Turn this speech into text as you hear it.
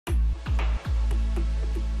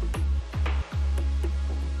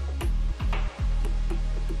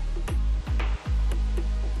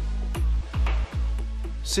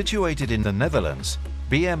Situated in the Netherlands,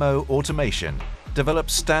 BMO Automation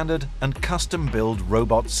develops standard and custom-built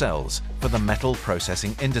robot cells for the metal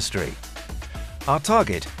processing industry. Our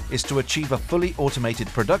target is to achieve a fully automated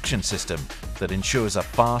production system that ensures a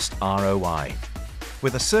fast ROI.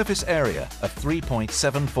 With a surface area of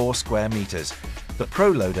 3.74 square meters, the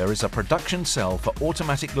Pro-loader is a production cell for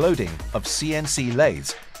automatic loading of CNC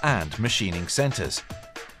lathes and machining centers.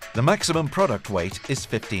 The maximum product weight is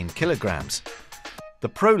 15 kilograms. The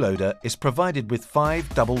Pro-loader is provided with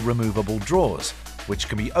 5 double removable drawers, which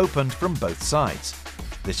can be opened from both sides.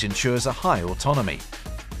 This ensures a high autonomy.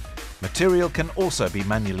 Material can also be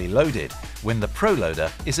manually loaded when the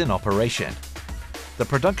Pro-loader is in operation. The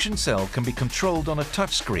production cell can be controlled on a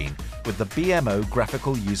touchscreen with the BMO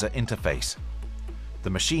graphical user interface. The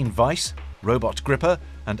machine vise, robot gripper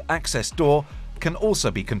and access door can also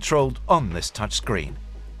be controlled on this touchscreen.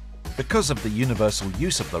 Because of the universal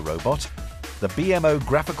use of the robot, the BMO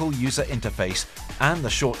graphical user interface and the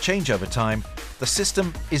short changeover time, the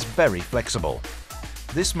system is very flexible.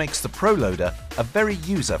 This makes the Pro-loader a very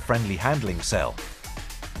user-friendly handling cell.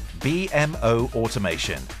 BMO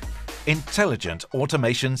Automation. Intelligent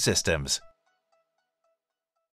automation systems.